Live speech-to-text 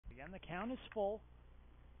Again, the count is full.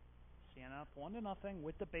 Siena up 1-0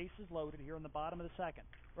 with the bases loaded here in the bottom of the second.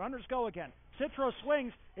 Runners go again. Citro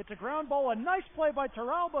swings. It's a ground ball. A nice play by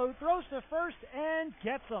Turalba, who throws to first and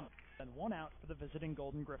gets him. And one out for the visiting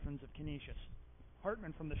Golden Griffins of Canisius.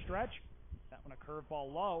 Hartman from the stretch. That one a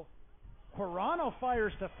curveball low. Quirano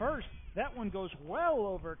fires to first. That one goes well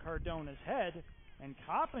over Cardona's head. And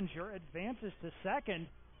Coppinger advances to second.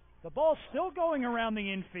 The ball's still going around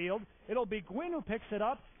the infield. It'll be Gwynn who picks it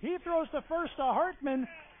up. He throws to first to Hartman,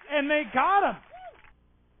 and they got him.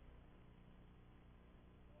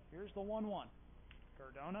 Here's the 1-1.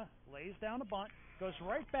 Cardona lays down a bunt, goes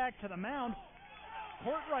right back to the mound.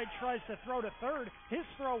 Courtright tries to throw to third. His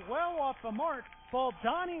throw well off the mark.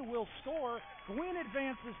 Baldani will score. Gwynn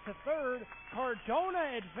advances to third.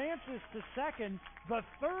 Cardona advances to second. The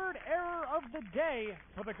third error of the day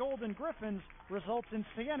for the Golden Griffins results in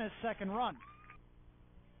Siena's second run.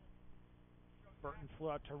 Burton flew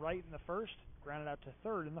out to right in the first, grounded out to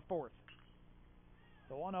third in the fourth.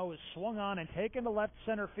 The 1-0 is swung on and taken to left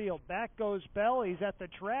center field. Back goes Bell. He's at the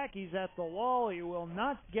track. He's at the wall. He will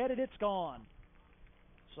not get it. It's gone.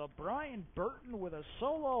 So Brian Burton with a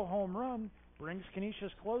solo home run brings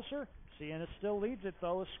Canisius closer. Siena still leads it,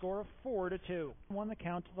 though, a score of 4-2. Won the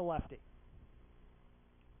count to the lefty.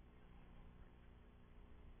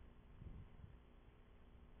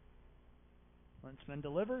 Linsman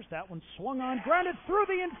delivers. That one swung on, grounded through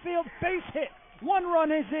the infield, base hit. One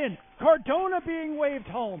run is in. Cardona being waved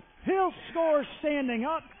home. He'll score standing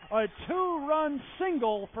up. A 2-run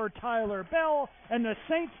single for Tyler Bell, and the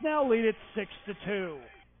Saints now lead it 6-2.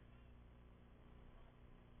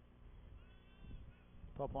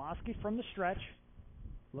 Poplawski from the stretch,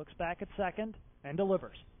 looks back at second, and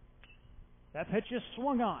delivers. That pitch is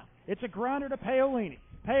swung on. It's a grounder to Paolini.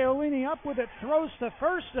 Paolini up with it, throws to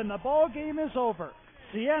first, and the ball game is over.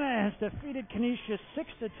 Siena has defeated Canisius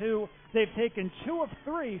 6-2. They've taken 2 of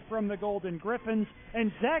 3 from the Golden Griffins,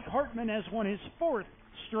 and Zach Hartman has won his 4th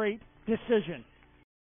straight decision.